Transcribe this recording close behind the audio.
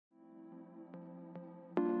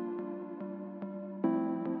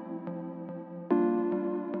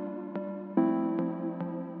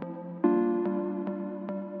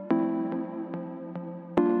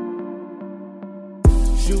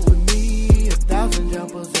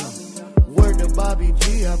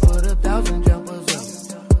RBG, I put 1,000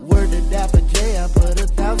 jumpers up. Word to Dapper J, I put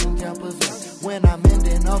 1,000 jumpers up. When I'm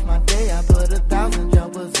ending off my day, I put 1,000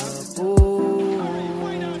 jumpers up. Ooh.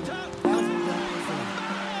 1,000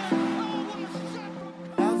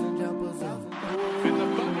 jumpers up. And the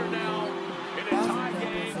Thunder now in a tie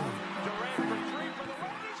game. Durant for three for the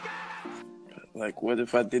Rockets. Like, what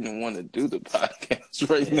if I didn't want to do the podcast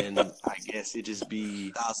right And now? I guess it just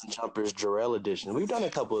be 1,000 Jumpers Jarrell edition. We've done a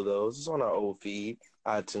couple of those. It's on our old feed,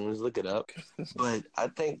 iTunes. Look it up. But I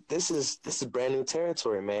think this is brand new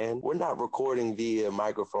territory, man. We're not recording via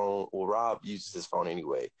microphone. Well, Rob uses his phone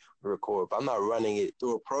anyway. We record, but I'm not running it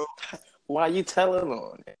through a pro. Why you telling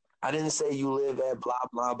on it? I didn't say you live at blah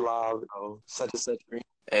blah blah. You know, such and such.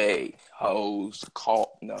 Hey, hoes,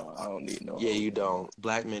 call. No, I don't need no. Yeah, hoes. you don't.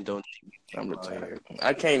 Black men don't. I'm retired.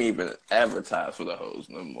 I can't even advertise for the hoes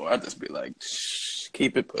no more. I just be like, shh,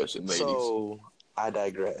 keep it pushing, ladies. So I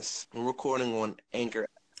digress. We're recording on Anchor.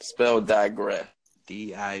 Spell digress.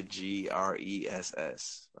 Digress. Are you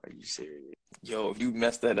serious? Yo, if you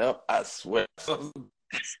mess that up, I swear. I was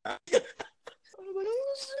like,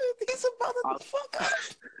 oh shit, he's about to fuck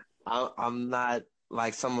up. I'm not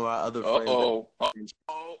like some of our other friends.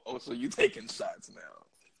 So you taking shots now?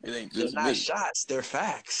 It ain't They're just not me. shots. They're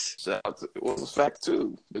facts. Shout out to, well, it was fact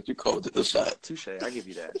too, but you called it a shot. Touche. I give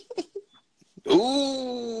you that.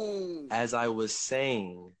 Ooh. As I was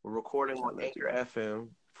saying, we're recording on Anchor FM,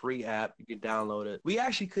 free app. You can download it. We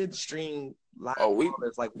actually could stream live. Oh, we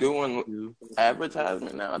it's like doing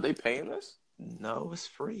advertisement now? Are they paying us? No, it's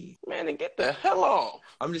free. Man, then get the hell off.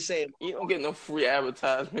 I'm just saying, You don't get no free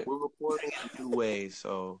advertisement. we're recording in 2 ways,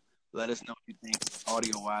 so let us know what you think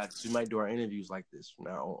audio-wise. We might do our interviews like this from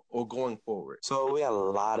now on or going forward. So we got a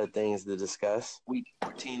lot of things to discuss. Week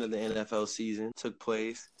 14 of the NFL season took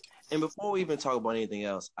place. And before we even talk about anything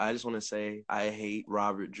else, I just want to say I hate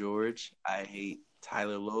Robert George. I hate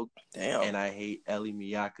Tyler Loke. Damn. And I hate Ellie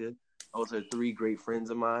Miyaka. Those are 3 great friends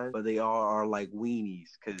of mine, but they all are like weenies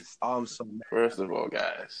because I'm so mad. First of all,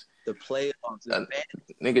 guys, The playoffs.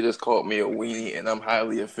 nigga just called me a weenie, and I'm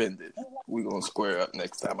highly offended. We gonna square up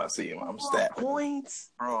next time I see him. I'm stabbing. Points?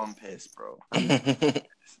 Bro, I'm pissed, bro.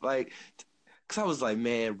 Like, because I was like,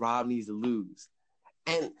 man, Rob needs to lose.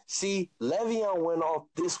 And see, Le'Veon went off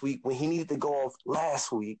this week when he needed to go off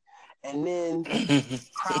last week. And then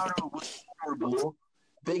Crowder was horrible.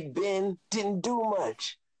 Big Ben didn't do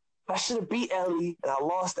much. I should have beat Ellie, and I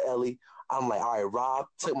lost to Ellie. I'm like, all right, Rob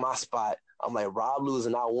took my spot. I'm like, Rob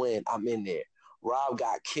losing, I win. I'm in there. Rob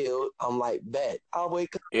got killed. I'm like, bet. I'll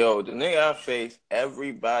wake up. Yo, the nigga I faced,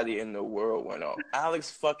 everybody in the world went off.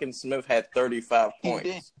 Alex fucking Smith had 35 He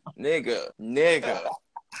points. Nigga.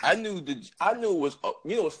 I knew it was,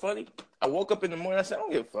 you know what's funny? I woke up in the morning, I said, I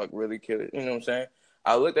don't give a fuck, really, kid. You know what I'm saying?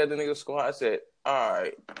 I looked at the nigga's squad, I said, all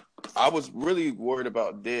right. I was really worried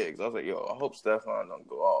about Diggs. I was like, yo, I hope Stephon don't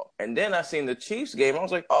go off. And then I seen the Chiefs game. I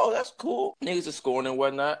was like, oh, that's cool. Niggas are scoring and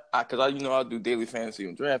whatnot. Because I do daily fantasy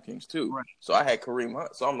on DraftKings too. Right. So I had Kareem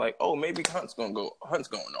Hunt. So I'm like, oh, maybe Hunt's going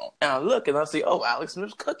on. And I look and I see, oh, Alex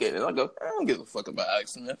Smith's cooking. And I go, I don't give a fuck about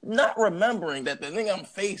Alex Smith. Not remembering that the nigga I'm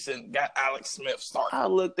facing got Alex Smith started. I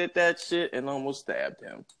looked at that shit and almost stabbed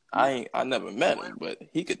him. I never met him, but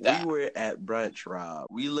he could die. We were at brunch, Rob.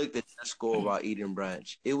 We looked at your score while eating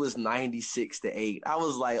brunch. It was 96-8. I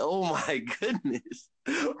was like, oh my goodness.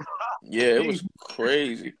 Yeah, it was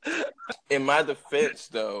crazy. In my defense,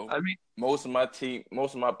 though, I mean, most of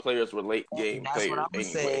my players were late game that's players. What I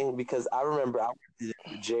was saying, because I remember I went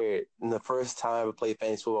to Jared, and the first time I played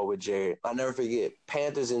fantasy football with Jared, I'll never forget.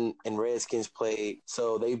 Panthers and Redskins played,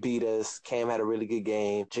 so they beat us. Cam had a really good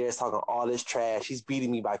game. Jared's talking all this trash. He's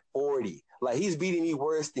beating me by 40. Like, he's beating me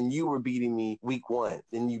worse than you were beating me week 1.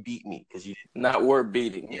 Then you beat me because you didn't. Not word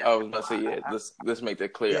beating. Yeah, I was about to say, let's make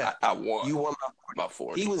that clear. Yeah. I won. You won by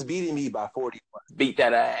 40. He was beating me by 40. Beat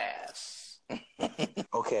that ass.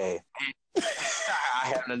 Okay. I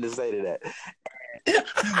have nothing to say to that.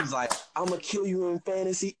 He was like, I'm going to kill you in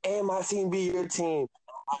fantasy and my team be your team.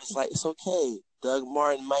 I was like, it's okay. Doug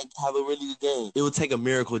Martin might have a really good game. It would take a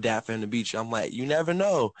miracle dad for him to beat you. I'm like, you never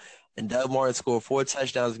know. And Doug Martin scored 4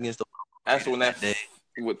 touchdowns against the That's when that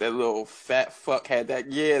little fat fuck had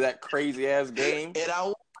that crazy ass game.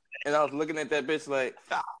 And I was looking at that bitch like,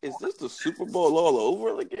 is this the Super Bowl all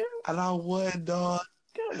over again? And I won, dog.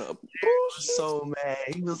 Kind of so mad.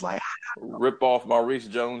 He was like, rip off Maurice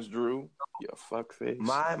Jones-Drew. You fuckface.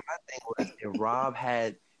 My thing was, if Rob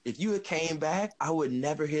had if you had came back, I would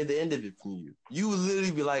never hear the end of it from you. You would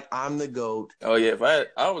literally be like, I'm the GOAT. Oh yeah,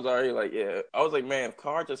 I was already like, yeah, I was like, man, if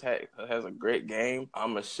Carr just has a great game, I'm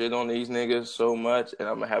gonna shit on these niggas so much, and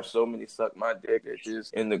I'm gonna have so many suck my dick at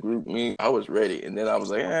just in the group me. I was ready, and then I was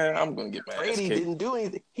like, I'm gonna get my ass Brady kicked. didn't do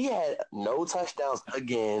anything. He had no touchdowns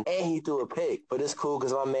again, and he threw a pick. But it's cool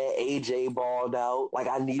because my man AJ balled out. Like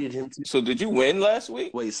I needed him to. So did you win last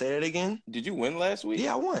week? Wait, say that again? Did you win last week?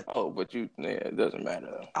 Yeah, I won. Oh, but it doesn't matter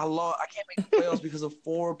though. I lost. I can't make the playoffs because of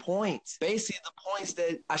 4 points. Basically, the points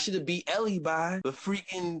that I should have beat Ellie by, but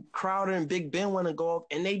freaking Crowder and Big Ben want to go up,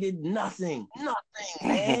 and they did nothing. Nothing,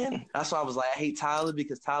 man. That's why I was like, I hate Tyler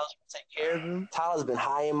because Tyler's gonna take care of him. Tyler's been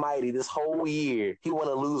high and mighty this whole year. He want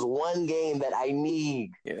to lose one game that I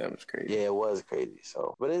need. Yeah, that was crazy. Yeah, it was crazy.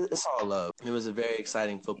 So, but it's all love. It was a very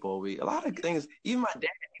exciting football week. A lot of things. Even my dad,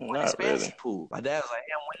 he won his Not fantasy really. pool. My dad was like,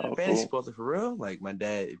 "Hey, I'm winning Oh, the fantasy cool. pool." I was like, for real? Like my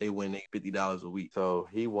dad, if they win, they $50 a week. So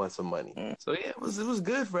he won some money. So yeah, it was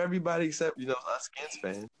good for everybody except us Skins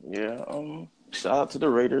fans. Yeah. Shout out to the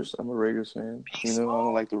Raiders. I'm a Raiders fan. You know, I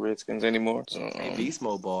don't like the Redskins anymore. So, Hey, Beast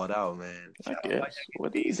Mode balled out, man. I guess.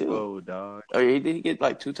 What did he do? Oh, dog. Oh, yeah, did he get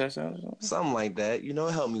like 2 touchdowns or something? Something like that. You know,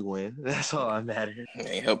 it helped me win. That's all that matters.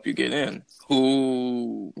 They help you get in.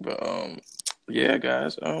 But yeah,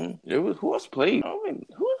 guys. Who else played? I mean,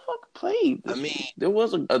 who the fuck played? I mean, There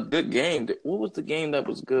was a good game. What was the game that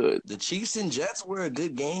was good? the Chiefs and Jets were a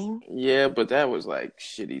good game. Yeah, but that was like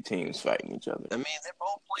shitty teams fighting each other. I mean, they're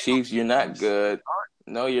both Chiefs, you're not good.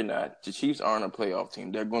 No, you're not. The Chiefs aren't a playoff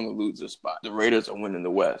team. They're going to lose their spot. The Raiders are winning the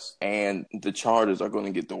West, and the Chargers are going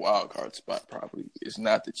to get the wild card spot probably. It's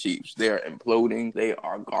not the Chiefs. They're imploding. They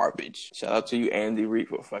are garbage. Shout out to you, Andy Reid,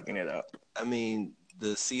 for fucking it up. I mean, the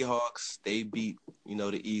Seahawks, they beat,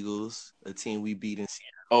 the Eagles, a team we beat in Seattle.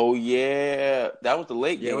 Oh, yeah. That was the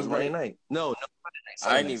late game, Yeah, it was Monday right? night. No, Monday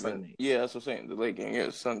night. I didn't even. Sunday. Yeah, that's what I'm saying. The late game. Yeah,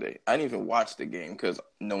 it's Sunday. I didn't even watch the game because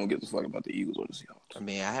no one gives a fuck about the Eagles or the Seahawks. I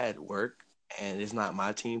mean, I had work, and it's not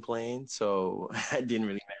my team playing, so it didn't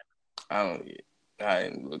really matter. I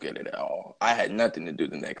didn't look at it at all. I had nothing to do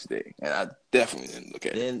the next day, and I definitely didn't look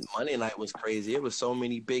at it. Then Monday night was crazy. It was so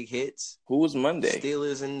many big hits. Who was Monday?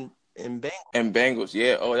 Steelers and Bengals. And Bengals,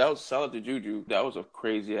 yeah. Oh, that was shout out to Juju. That was a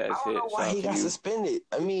crazy ass I don't hit. know why Shout he out to got you. suspended.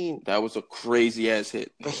 I mean, That was a crazy ass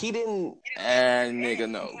hit. but he didn't. And nigga,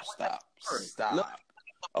 no, stop. Look.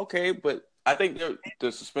 Okay, but I think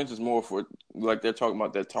the suspension's more for like they're talking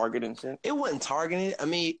about that targeting shit. It wasn't targeted. I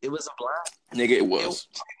mean, it was a blind. Nigga, it was.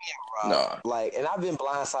 Nah. Like, and I've been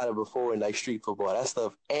blindsided before in like street football, that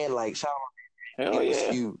stuff, and like shout out, Hell he was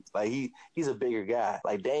yeah. huge. Like he's a bigger guy.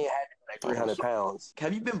 Like Daniel had like 300 pounds.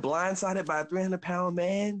 Have you been blindsided by a 300-pound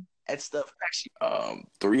man? That stuff actually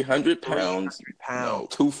 300 pounds. 300 pounds. No,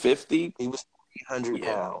 250. He was 300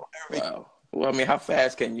 Yeah. pounds. Wow. Well, I mean, how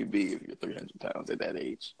fast can you be if you're 300 pounds at that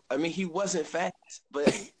age? I mean, he wasn't fast, but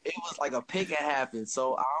it was like a pick had happened.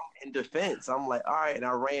 So I'm in defense. I'm like, all right, and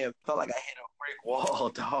I ran. Felt like I hit a brick wall,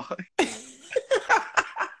 dog.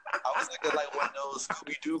 I was looking like one of those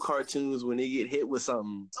Scooby-Doo cartoons when they get hit with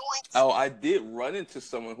something. Oh, I did run into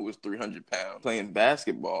someone who was 300 pounds playing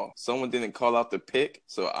basketball. Someone didn't call out the pick,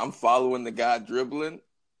 so I'm following the guy dribbling,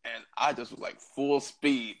 and I just was like full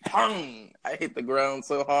speed. Pong! I hit the ground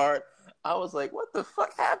so hard. I was like, what the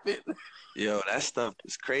fuck happened? Yo, that stuff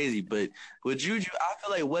is crazy. But with Juju, I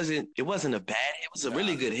feel like it wasn't a bad hit. It was a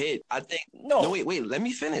really good hit. I think. No. No, wait. Let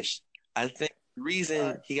me finish. I think the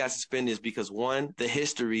reason he got suspended is because one, the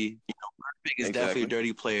history. Big is definitely a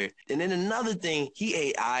dirty player. And then another thing,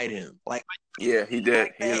 he AI'd him. Like, Yeah, he did.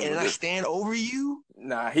 like that, and I stand over you.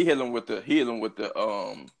 Nah, he hit him with the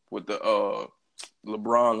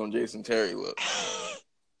LeBron on Jason Terry look.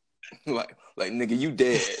 like nigga, you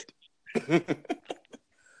dead.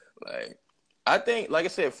 Like, I think, like I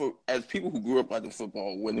said, as people who grew up watching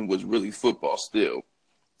football when it was really football still,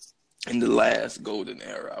 in the last golden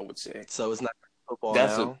era, I would say. So it's not football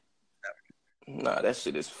That's now. Nah, that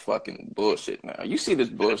shit is fucking bullshit now. You see this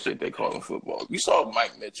bullshit they call in football. You saw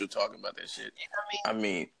Mike Mitchell talking about that shit. I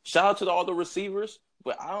mean, shout out to all the receivers,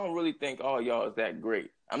 but I don't really think all y'all is that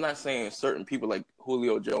great. I'm not saying certain people like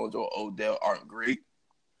Julio Jones or Odell aren't great,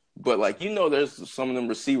 but like, there's some of them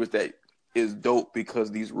receivers that is dope because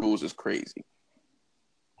these rules is crazy.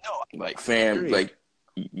 No, Like fam, like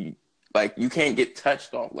you can't get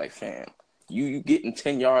touched off like fam. You getting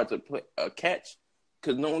 10 yards of a catch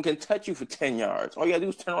because no one can touch you for 10 yards. All you gotta do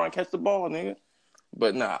is turn around and catch the ball, nigga.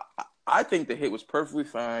 But nah, I think the hit was perfectly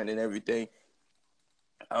fine and everything.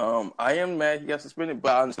 I am mad he got suspended,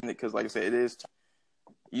 but I understand it because, like I said, it is.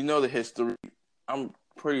 The history. I'm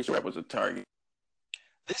pretty sure that was a target.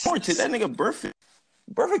 That nigga Burfict.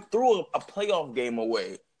 Burfict threw a playoff game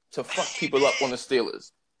away to fuck people up on the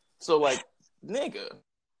Steelers. So, like, nigga,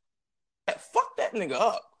 fuck that nigga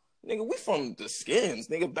up. Nigga, we from the Skins.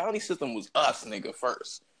 Nigga, Bounty System was us, nigga,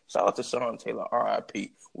 first. Shout out to Sean Taylor,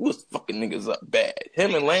 R.I.P. We was fucking niggas up bad.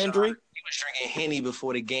 Him and Landry. He was drinking Henny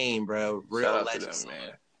before the game, bro. Real Shout out to legends, them,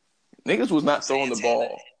 man. Niggas was not throwing the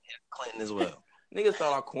ball. Clinton as well. Niggas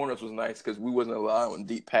thought our corners was nice because we wasn't allowing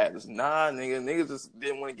deep passes. Nah, nigga. Niggas just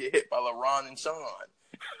didn't want to get hit by LeBron and Sean.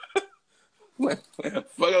 Like,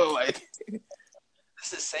 It's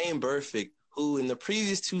the same Burfict who in the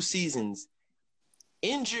previous 2 seasons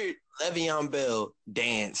injured Le'Veon Bell,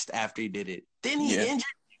 danced after he did it. Then he injured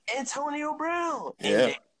Antonio Brown.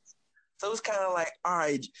 Yeah. So it's kind of like, all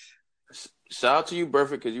right. Shout out to you, Burfict,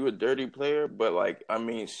 because you a dirty player. But, like, I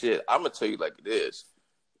mean, shit, I'm going to tell you like it is.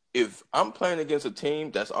 If I'm playing against a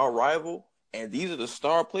team that's our rival and these are the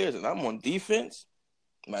star players and I'm on defense,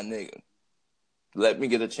 my nigga, let me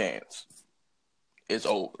get a chance. It's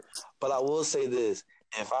over. But I will say this.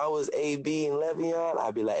 If I was AB and Le'Veon,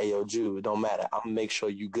 I'd be like, hey, yo, Jude, it don't matter. I'm going to make sure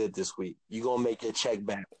you good this week. You going to make your check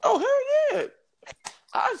back. Oh, hell yeah.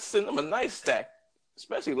 I'd send them a nice stack.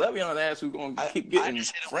 Especially Le'Veon ass who's going to keep getting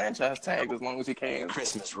franchise tagged as long as he can.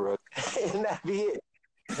 Christmas, Rook. And that'd be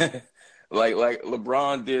it. like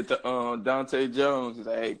LeBron did to Dante Jones. He's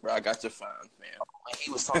like, hey, bro, I got your fine, man. When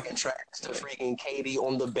he was talking trash to freaking KD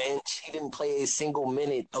on the bench, he didn't play a single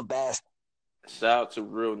minute of basketball. Shout out to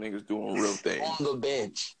real niggas doing real things. On the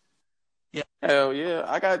bench. Yeah. Hell yeah.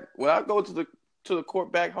 When I go to the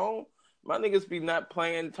court back home, my niggas be not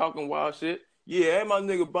playing, talking wild shit. Yeah, and my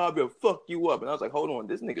nigga Bobby will fuck you up. And I was like, hold on,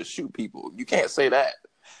 this nigga shoot people. You can't say that.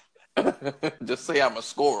 Just say I'm a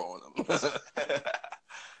scorer on them.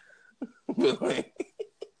 But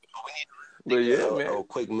yeah, man. A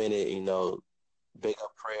quick minute, big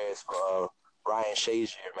up prayers for Ryan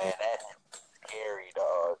Shazier, man. That's scary,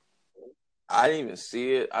 dog. I didn't even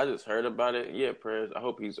see it. I just heard about it. Yeah, prayers. I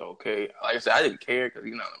hope he's okay. Like I said, I didn't care because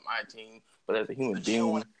he's not on my team. But as a human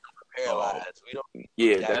being, paralyzed.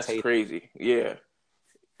 That's crazy. Yeah.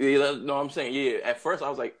 No, I'm saying, yeah. At first, I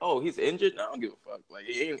was like, oh, he's injured? No, I don't give a fuck. Like,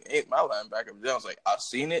 he ain't my linebacker. But then I was like, I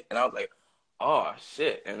seen it, and I was like, oh,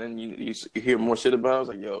 shit. And then you hear more shit about it. I was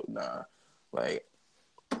like, yo, nah. Like,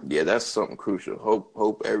 yeah, that's something crucial.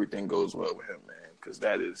 Hope everything goes well with him, man. Because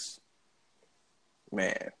that is,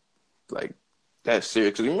 man, like, that's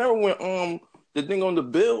serious. Because you remember when the thing on the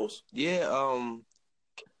Bills? Yeah,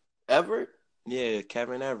 Everett? Yeah,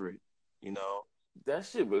 Kevin Everett, That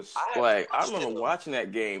shit was I remember watching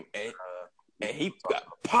that game and he got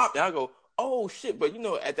popped. And I go, oh shit! But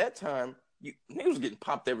at that time, niggas was getting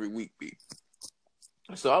popped every week, B.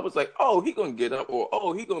 So I was like, oh, he gonna get up, or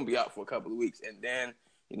oh, he gonna be out for a couple of weeks, and then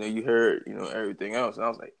you heard everything else, and I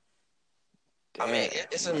was like, damn, I mean,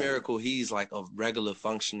 it's a miracle he's like a regular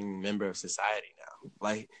functioning member of society now.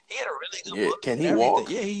 Like he had a really good look. Can he walk?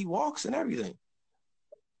 Yeah, he walks and everything.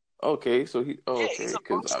 Okay, so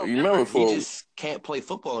because you remember he just can't play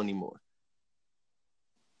football anymore.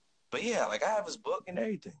 But yeah, like I have his book and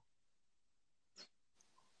everything.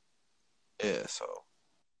 Yeah, so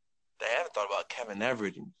they haven't thought about Kevin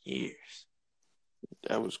Everett in years.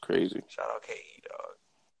 That was crazy. Shout out KE, dog.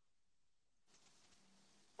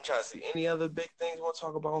 I'm trying to see any other big things you want to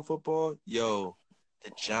talk about in football. Yo,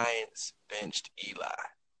 the Giants benched Eli,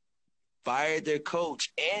 fired their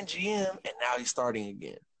coach and GM, and now he's starting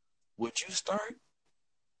again. Would you start?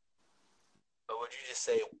 Or would you just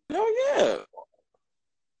say, hell yeah,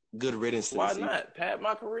 good riddance to why not? Pad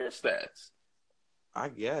my career stats. I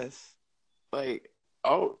guess. Like,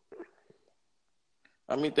 I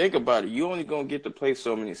mean, think about it. You only going to get to play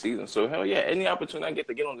so many seasons. So, hell yeah, any opportunity I get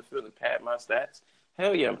to get on the field and pad my stats,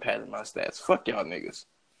 hell yeah, I'm padding my stats. Fuck y'all niggas.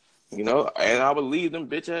 And I would leave them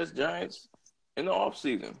bitch-ass Giants in the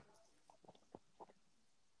offseason.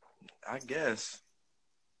 I guess.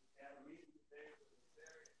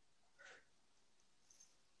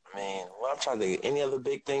 Man, I'm trying to think. Any other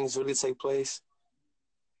big things really take place?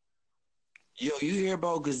 Yo, you hear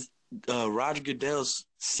about Roger Goodell's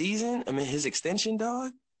season? I mean, his extension,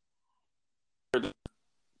 dog?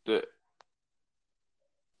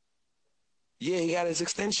 Yeah, he got his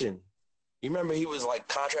extension. You remember he was like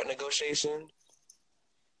contract negotiation?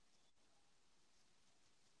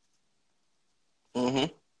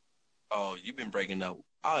 Mm-hmm. Oh, you've been breaking up.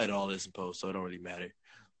 I'll add all this in post, so it don't really matter.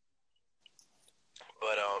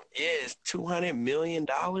 But yeah, it's $200 million,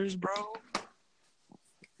 bro.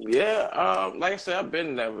 Yeah, like I said, I've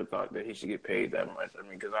never thought that he should get paid that much. I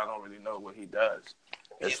mean, because I don't really know what he does.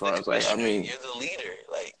 As far as you're the leader,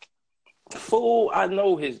 like. Fool, I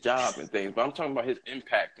know his job and things, but I'm talking about his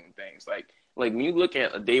impact and things. Like when you look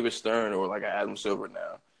at a David Stern or like an Adam Silver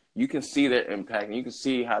now, you can see their impact, and you can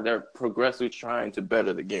see how they're progressively trying to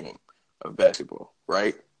better the game of basketball,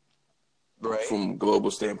 right? Right. From a global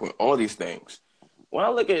standpoint, all these things. When I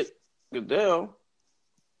look at Goodell,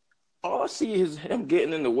 all I see is him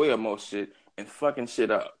getting in the way of most shit and fucking shit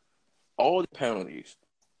up. All the penalties,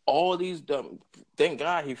 all these dumb. Thank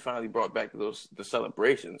God he finally brought back the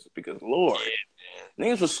celebrations, because Lord,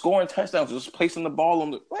 niggas was scoring touchdowns just placing the ball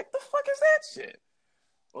on the, like, the fuck is that shit?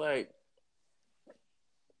 Like,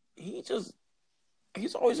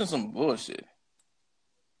 he's always in some bullshit. –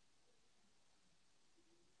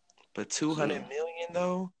 But $200 million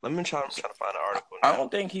though. I'm trying to find an article now. I don't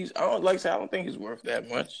think he's worth that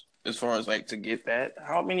much as far as, like, to get that.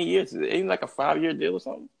 How many years is it? Ain't like a 5-year deal or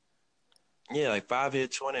something? Yeah, like 5-year,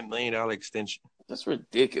 $200 million extension. That's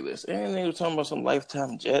ridiculous. And they were talking about some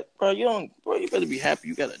lifetime jet, bro. You better be happy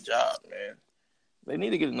you got a job, man. They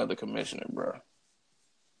need to get another commissioner, bro.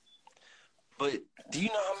 But do you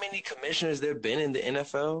know how many commissioners there have been in the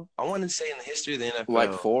NFL? I want to say in the history of the NFL.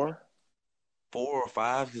 Like 4? 4 or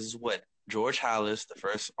 5, because it's what? George Halas, the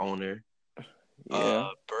first owner. Yeah.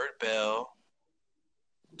 Bert Bell.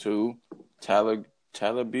 2.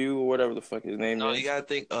 Talabue or whatever the fuck his name is. No, you gotta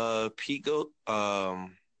think Pete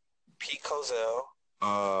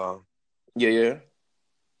Cozell. Yeah.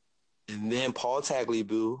 And then Paul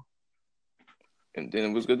Tagliabue. And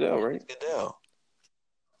then it was Goodell, right? Goodell.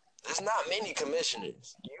 There's not many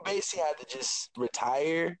commissioners. You basically have to just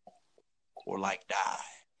retire or like die.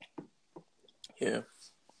 Yeah.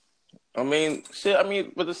 I mean,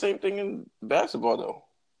 but the same thing in basketball, though.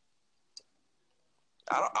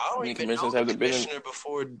 I don't even know the commissioner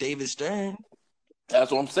before David Stern.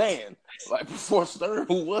 That's what I'm saying. Like, before Stern,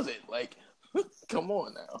 who was it? Like, come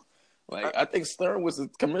on now. Like, I think Stern was the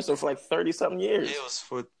commissioner for like 30-something years. It was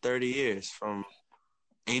for 30 years, from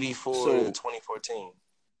 84 to 2014.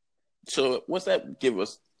 So what's that give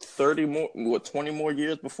us? 20 more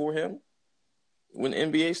years before him? When the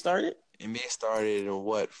NBA started? NBA started in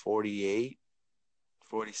what, 48?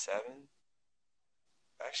 47?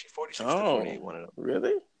 Actually, 46 to 48, one of them.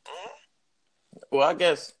 Really? Mm-hmm. Well, I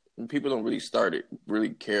guess people don't really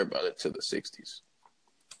care about it till the 60s.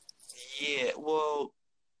 Yeah, well,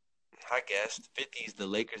 I guess. 50s, the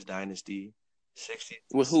Lakers dynasty. 60s.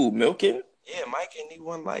 With who? Milken? Yeah, Mike, and he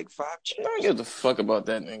won like 5 championships. I don't give a fuck about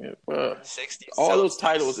that nigga. Bro. 60s. All those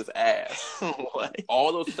titles is ass. What?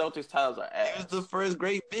 All those Celtics titles are ass. He was the first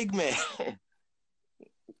great big man.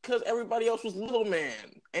 Because everybody else was little man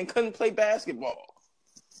and couldn't play basketball.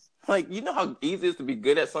 Like, you know how easy it is to be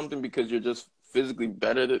good at something because you're just physically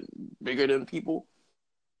bigger than people?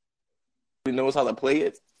 Who knows how to play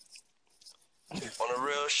it? On a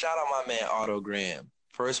real, shout out my man Otto Graham.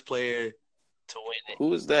 First player to win it.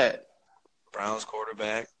 Who is that? Browns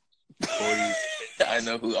quarterback. 40s. I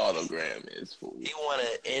know who Otto Graham is. He won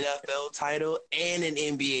an NFL title and an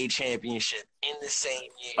NBA championship in the same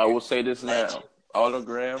year. I will say this now. Otto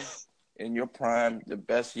Graham, in your prime, the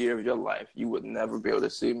best year of your life, you would never be able to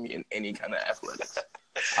see me in any kind of athletics.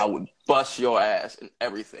 I would bust your ass in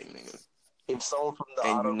everything, nigga. If someone from the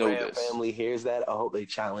Otto Graham family hears that, I hope they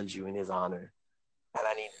challenge you in his honor. And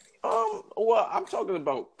I need well, I'm talking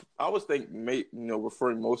about, I was thinking,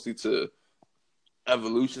 referring mostly to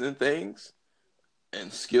evolution and things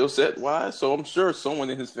and skill set wise. So I'm sure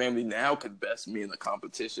someone in his family now could best me in a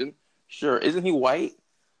competition. Sure. Isn't he white?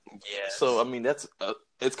 Yeah. So, I mean,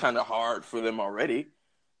 it's kind of hard for them already.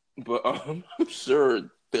 But I'm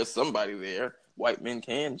sure there's somebody there. White men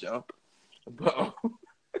can jump. But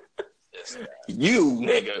you,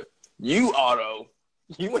 nigga, you, Otto,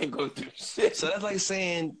 you ain't going to do shit. So that's like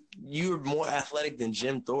saying you're more athletic than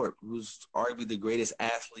Jim Thorpe, who's arguably the greatest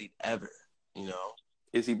athlete ever, you know?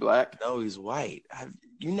 Is he black? No, he's white.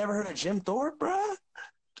 You never heard of Jim Thorpe, bruh?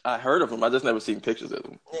 I heard of him. I just never seen pictures of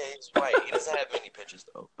him. Yeah, he's white. He doesn't have many pictures,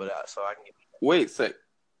 though. But so I can get. Wait a sec.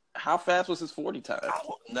 How fast was his 40 time? I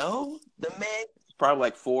don't know. The man. Probably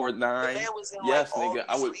like 4.9. The man was in yes, like nigga.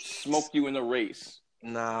 I would smoke you in a race.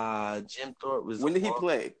 Nah, Jim Thorpe was. When did he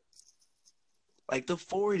play? Like the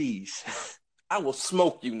 40s. I will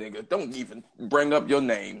smoke you, nigga. Don't even bring up your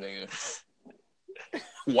name, nigga.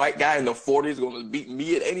 White guy in the 40s going to beat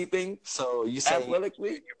me at anything? So you say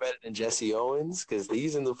athletically? You're better than Jesse Owens? Because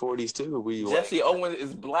he's in the 40s too. Jesse Owens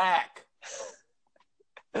is black.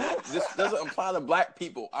 This doesn't apply to black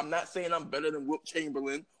people. I'm not saying I'm better than Wilt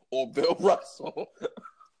Chamberlain or Bill Russell.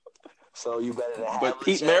 So you better than But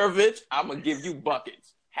Pete Maravich, I'm going to give you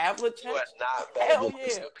buckets. Havlicek? You are not better Hell than yeah.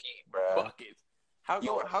 Pistol Pete, bro. Buckets.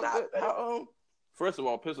 First of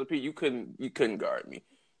all, Pistol Pete, you couldn't guard me.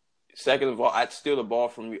 Second of all, I'd steal the ball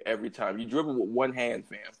from you every time. You dribble with one hand,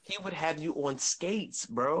 fam. He would have you on skates,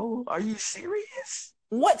 bro. Are you serious?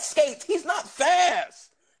 What skates? He's not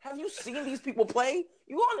fast. Have you seen these people play?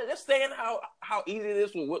 You understand how easy it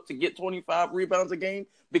is to get 25 rebounds a game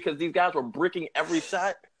because these guys were bricking every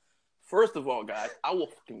shot? First of all, guys, I will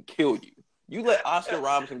fucking kill you. You let Oscar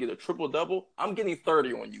Robertson get a triple-double, I'm getting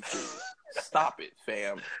 30 on you, too. Stop it,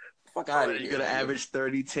 fam. Fuck out of here. You're going to average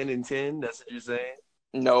 30, 10, and 10? That's what you're saying?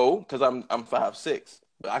 No, because I'm 5'6".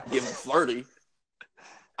 But I can give him 30.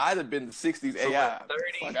 I'd have been the 60s So AI. 30,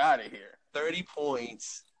 Fuck out of here. 30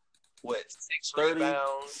 points, 6 30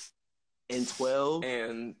 rebounds, and 12?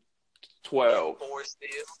 And 12. 4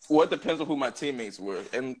 steals? Well, it depends on who my teammates were.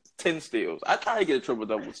 And 10 steals. I try to get a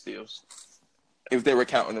triple-double with steals. If they were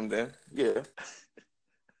counting them then. Yeah.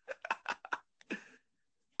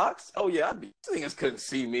 Oh, yeah. These niggas couldn't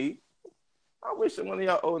see me. I wish that one of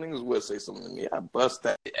y'all old niggas would say something to me. I bust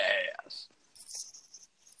that ass.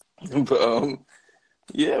 But,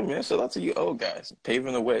 yeah, man. Shout out to you old guys.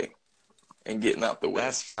 Paving the way and getting out the way.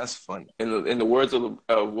 That's funny. In the words of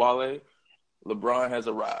Wale, LeBron has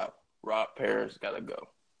arrived. Rob Paris got to go.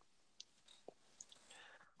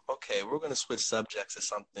 Okay, we're going to switch subjects to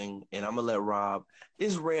something, and I'm going to let Rob –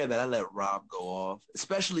 it's rare that I let Rob go off,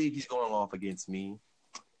 especially if he's going off against me.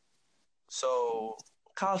 So,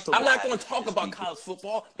 college football – I'm not going to talk about college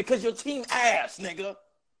football because your team ass, nigga.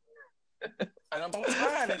 And I'm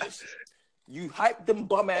tired of this shit. You hype them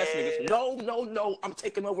bum-ass niggas. No. I'm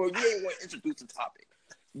taking over. You ain't want to introduce the topic.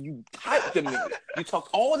 You hype them niggas. You talk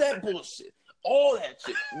all that bullshit. All that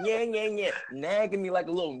shit. Yeah. Nagging me like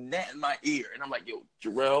a little gnat in my ear. And I'm like, yo,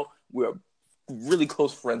 Jarrell, we're really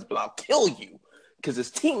close friends, but I'll kill you. Because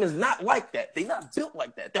this team is not like that. They're not built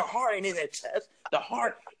like that. Their heart ain't in their chest. The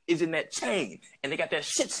heart is in that chain. And they got that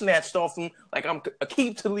shit snatched off them like I'm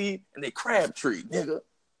Akeem Talib and they Crabtree, nigga.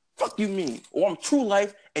 Fuck you mean? Or I'm True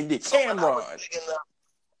Life and they Cameron.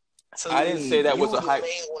 So I didn't say that was a hype.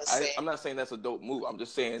 I'm I'm not saying that's a dope move. I'm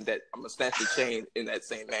just saying that I'm going to snatch the chain in that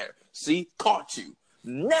same manner. See? Caught you.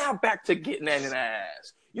 Now back to getting that in the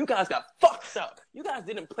ass. You guys got fucked up. You guys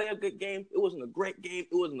didn't play a good game. It wasn't a great game.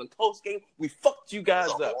 It wasn't a close game. We fucked you guys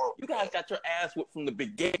up. You guys got your ass whipped from the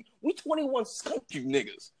beginning. We 21 skunked you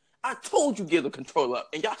niggas. I told you give the control up,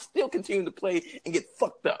 and y'all still continue to play and get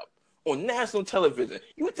fucked up on national television.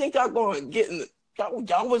 You think y'all going to get in the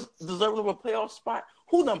y'all was deserving of a playoff spot?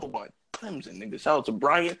 Who number one? Clemson, nigga. Shout out to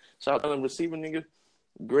Brian. Shout out to the receiver, nigga.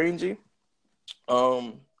 Grangy.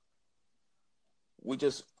 We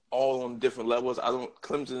just all on different levels.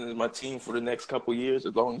 Clemson is my team for the next couple years.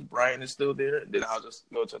 As long as Brian is still there, then I'll just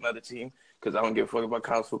go to another team because I don't give a fuck about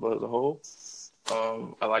college football as a whole.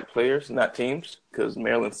 I like players, not teams, because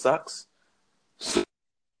Maryland sucks.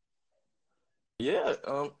 Yeah.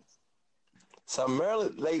 So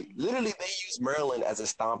Maryland, they use Maryland as a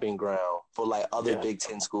stomping ground for like other Big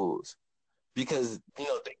Ten schools, because Big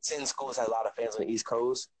Ten schools had a lot of fans on the East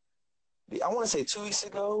Coast. I want to say 2 weeks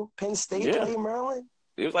ago, Penn State played Maryland.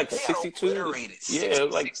 It was like 62. Yeah, it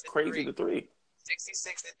was like crazy to 3.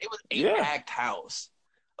 66. It was a packed house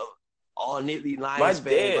of all Nittany Lions my fans.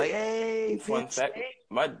 Dad, like, hey, fun fact,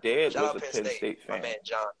 my dad was a Penn State fan. My man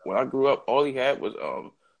John. When I grew up, all he had was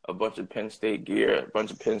a bunch of Penn State gear, a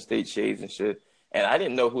bunch of Penn State shades and shit. And I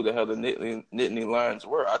didn't know who the hell the Nittany Lions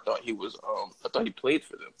were. I thought he was I thought he played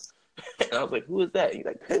for them. And I was like, who is that? He's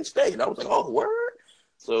like, Penn State. And I was like, oh, word?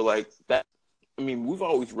 So like that, I mean, we've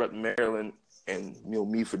always repped Maryland and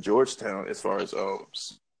me for Georgetown as far as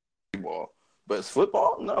basketball. But as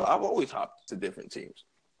football, no, I've always hopped to different teams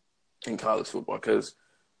in college football because,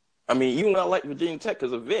 I mean, even though I like Virginia Tech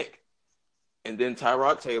because of Vic, and then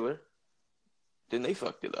Tyrod Taylor, then they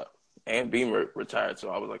fucked it up. And Beamer retired,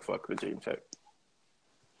 so I was like, fuck Virginia Tech.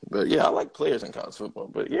 But yeah, I like players in college football.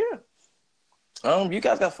 But yeah, you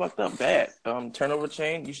guys got fucked up bad. Turnover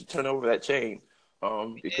chain, you should turn over that chain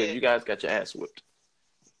because you guys got your ass whipped.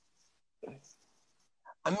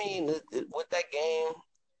 I mean, with that game,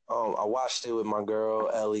 I watched it with my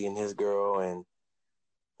girl Ellie and his girl, and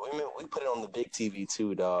we put it on the big TV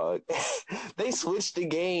too, dog. They switched the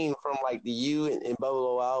game from like the U in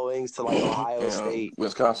Buffalo Wild Wings to like Ohio State,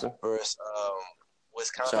 Wisconsin versus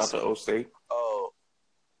Wisconsin. Shout out to O State. Oh,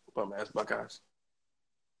 bum ass Buckeyes.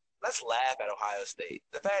 Let's laugh at Ohio State.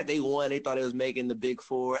 The fact they won, they thought it was making the Big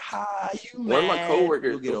Four. You mad? One of my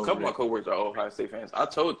coworkers, a couple of my coworkers are Ohio State fans. I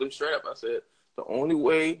told them straight up. I said the only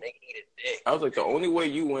way I was like the only way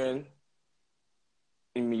you win,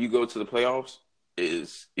 and you go to the playoffs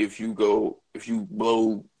is if you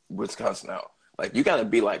blow Wisconsin out. Like you got to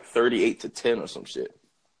be like 38-10 or some shit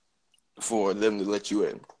for them to let you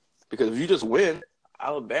in. Because if you just win,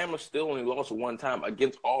 Alabama still only lost one time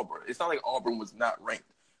against Auburn. It's not like Auburn was not ranked.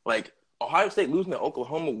 Like, Ohio State losing to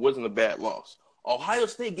Oklahoma wasn't a bad loss. Ohio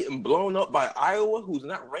State getting blown up by Iowa, who's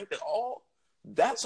not ranked at all. That's